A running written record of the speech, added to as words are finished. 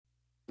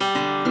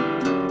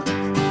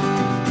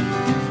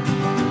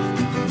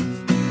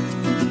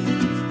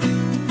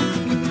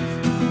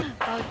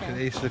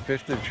the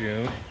 5th of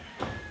June.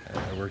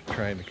 We're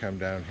trying to come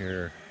down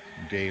here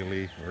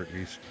daily, or at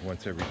least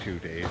once every 2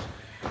 days.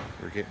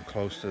 We're getting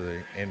close to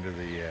the end of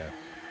the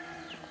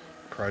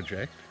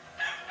project.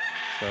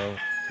 So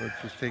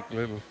let's just take a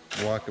little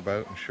walk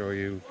about and show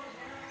you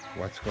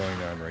what's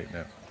going on right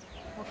now.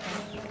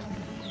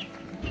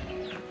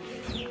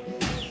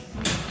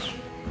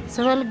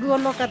 So we'll go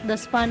look at the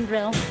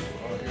spandrel.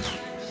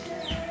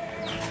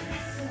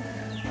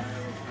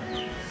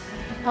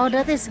 Oh,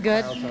 that is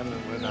good.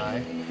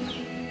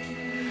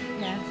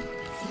 Yeah.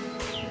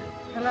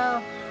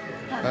 Hello.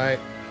 Hi.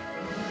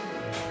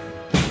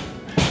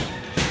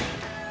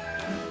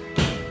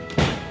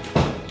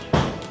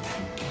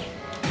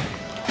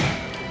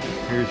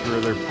 Here's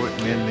where they're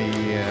putting in the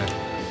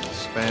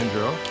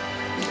spandrel.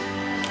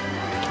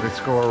 Let's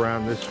go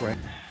around this way.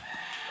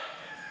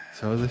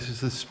 So this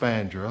is the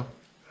spandrel.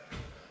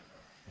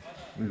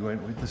 We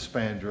went with the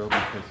spandrel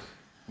because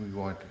we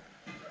want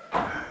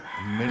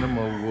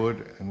minimal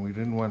wood, and we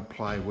didn't want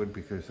plywood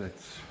because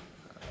that's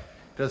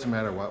doesn't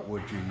matter what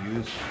wood you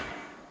use,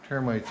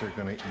 termites are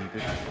going to eat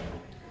it.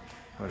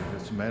 But if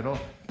it's metal,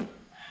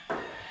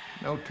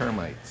 no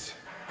termites.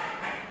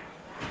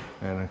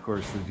 And of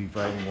course the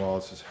dividing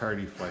walls is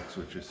hardiflex,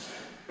 which is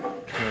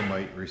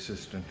termite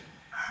resistant.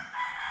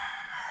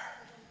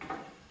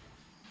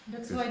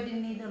 That's why they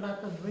need a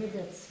lot of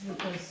rivets,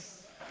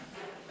 because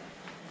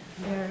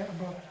they're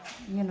about,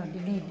 you know,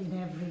 they need in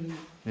every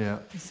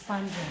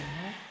spandrel,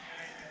 right?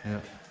 Yeah.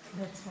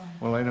 That's why.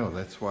 Well, I know.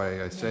 That's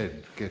why I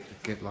said get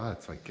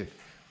lots. Like get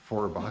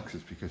 4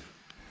 boxes, because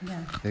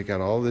they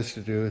got all this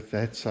to do with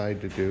that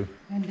side to do.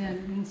 And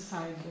then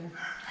inside there.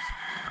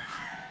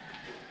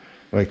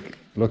 Like,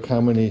 look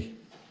how many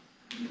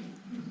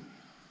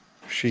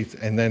sheets,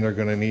 and then they're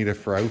going to need it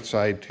for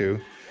outside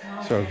too.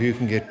 Okay. So if you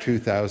can get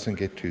 2,000,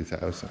 get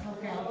 2,000.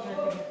 Okay, I'll try to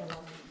get a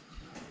lot.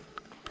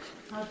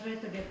 I'll try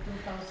to get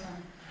 2,000.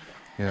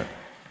 Yeah.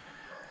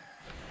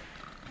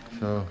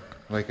 So,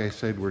 like I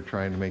said, we're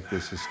trying to make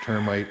this as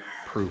termite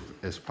proof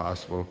as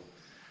possible.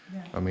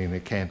 Yeah. I mean,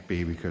 it can't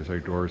be because our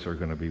doors are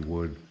going to be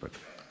wood, but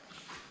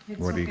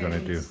what are you going to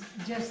do?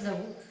 Just the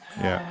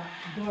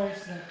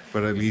doors.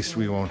 But at least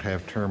we won't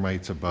have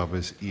termites above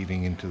us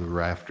eating into the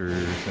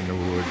rafters and the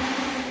wood,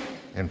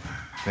 and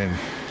then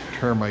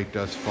termite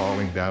dust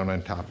falling down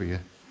on top of you.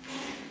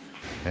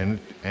 And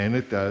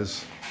it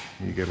does.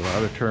 You get a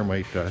lot of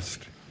termite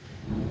dust.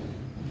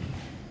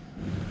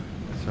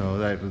 So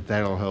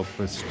that'll help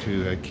us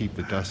to keep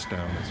the dust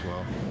down as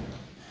well.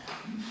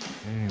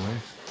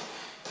 Anyways,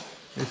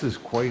 this is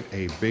quite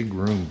a big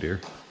room,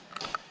 dear.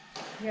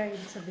 Yeah,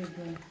 it's a big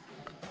room.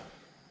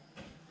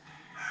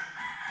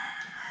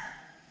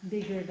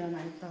 Bigger than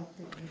I thought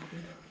it would be.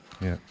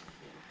 Yeah.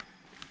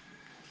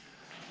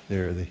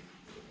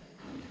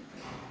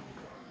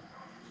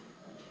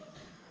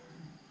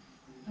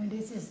 And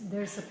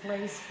there's a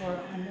place for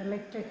an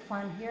electric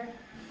fan here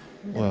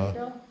in the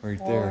middle. Right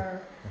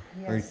there.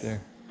 Yes, right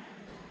there.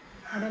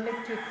 An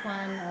electric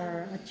fan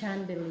or a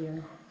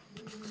chandelier.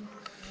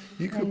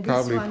 You could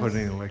probably put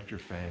an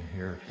electric fan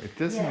here. It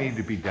doesn't need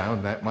to be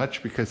down that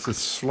much because the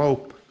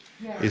slope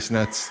is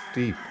not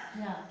steep.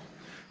 Yeah.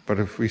 But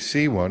if we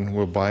see one,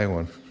 we'll buy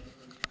one.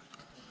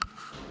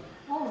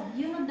 Oh,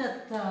 you know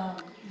that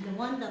the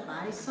one that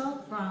I saw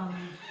from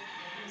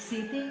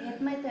City,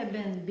 it might have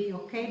been be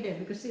okay there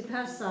because it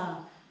has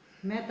a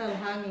metal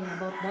hanging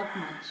about that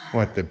much.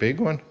 What, the big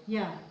one?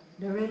 Yeah,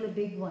 the really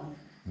big one.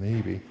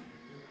 Maybe.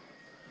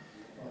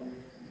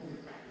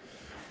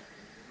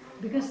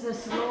 Because the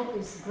slope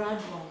is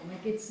gradual,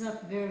 like it's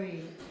not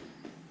very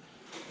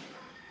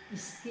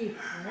steep,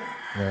 right?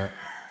 Yeah.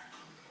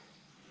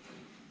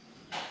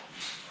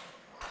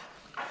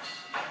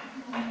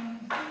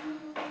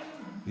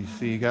 You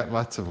see, you got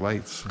lots of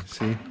lights.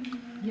 See,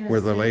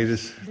 where the light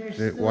is,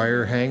 the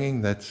wire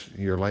hanging, that's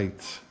your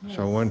lights. Yes.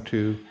 So 1,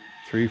 2,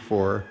 3,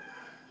 4,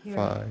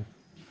 5.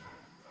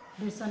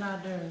 There's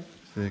another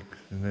 6,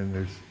 and then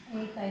there's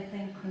 8, I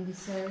think, in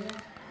this area.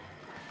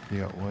 You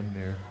got 1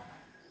 there,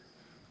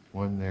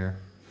 1 there.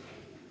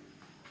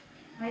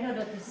 I know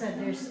that you said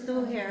there's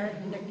 2 here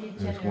in the kitchen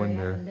There's 1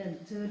 there. and then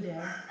 2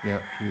 there.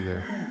 Yeah, 2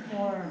 there. And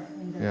 4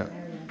 in that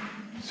area.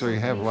 So you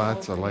have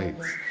lots of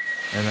lights.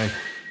 And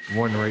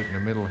 1 right in the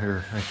middle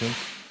here, I think.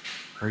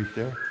 Right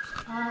there.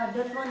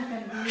 That one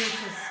can be used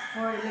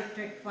for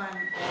electric fan.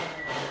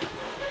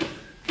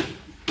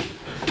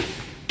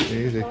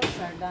 Easy. Those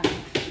are done.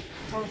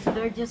 Oh, so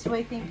they're just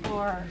waiting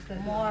for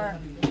more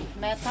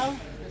metal?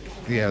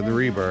 Yeah, the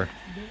rebar.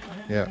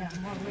 Yeah.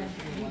 More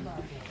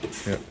rebar.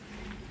 Yeah.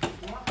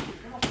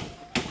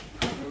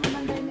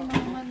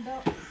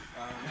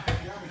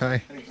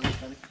 Hi.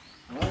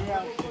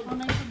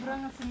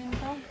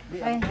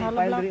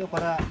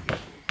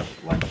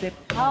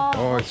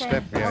 Oh, a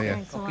step.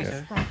 Yeah. So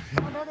yeah. step.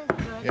 Oh, that is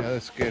good. Yeah,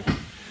 that's good.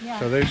 Yeah.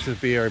 So this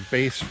should be our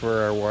base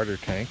for our water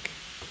tank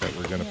that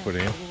we're going to put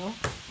in. Oh,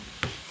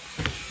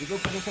 you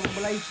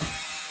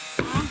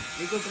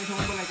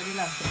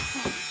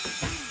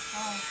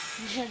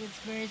said it's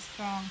very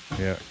strong.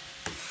 Yeah.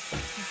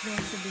 It's going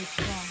to be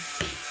strong.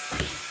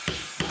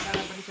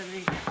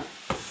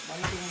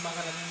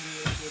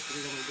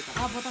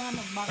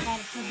 bakal.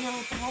 So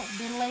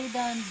they'll lay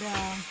down the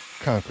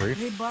Concrete.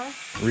 rebar.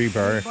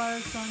 Rebar.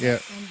 Rebars on Yeah.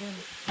 it and then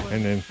pour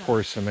And then inside.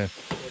 pour cement.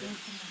 So it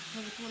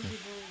will be very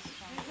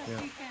strong. There's a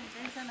chicken.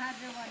 There's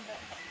another one that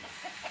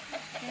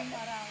came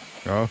around.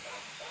 Oh. It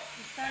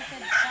started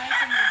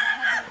fighting with the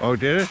other. Oh,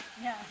 did it?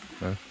 Yeah.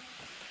 Huh?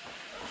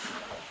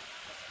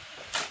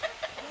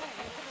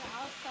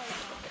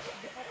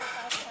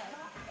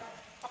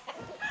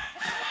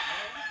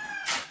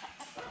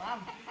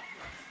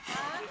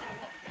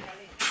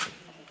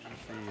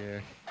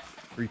 The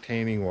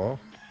retaining wall.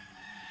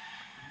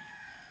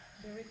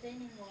 The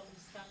retaining wall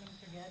is coming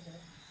together.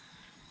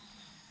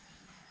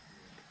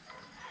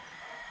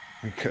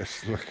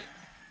 Because look,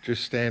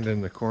 just stand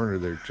in the corner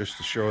there just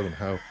to show them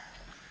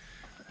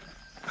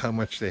how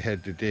much they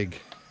had to dig.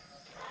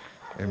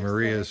 And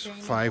Maria's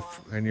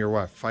and you're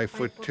what,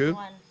 5'2"?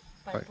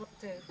 5'2".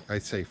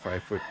 I'd say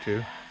 5'2".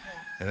 Yeah.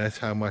 And that's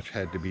how much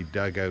had to be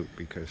dug out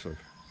because of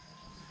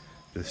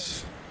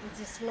this,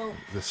 It's a slope.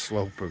 the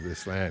slope of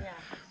this land. Yeah.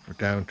 We're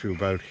down to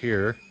about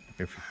here.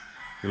 If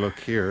you look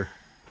here,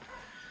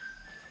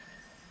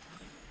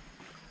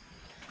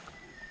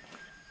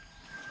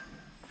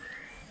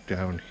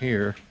 down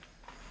here,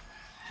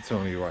 it's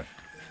only what,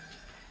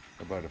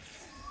 about a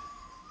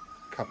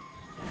foot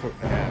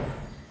and a half.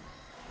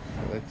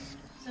 So that's,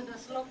 So the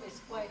slope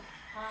is quite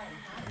high.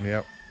 Huh?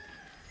 yep.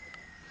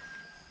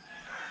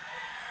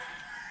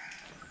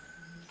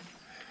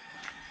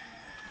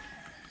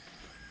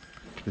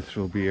 This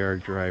will be our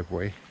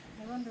driveway.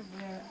 I wonder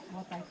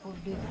what I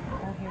could do.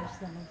 Oh, here's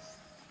the next.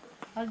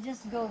 I'll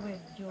just go with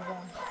Joel.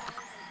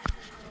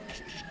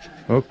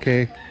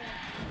 Okay,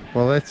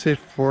 well that's it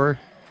for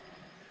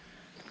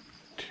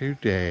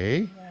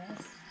today.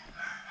 Yes.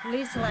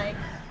 Please like,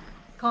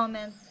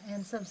 comment,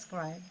 and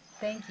subscribe.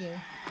 Thank you.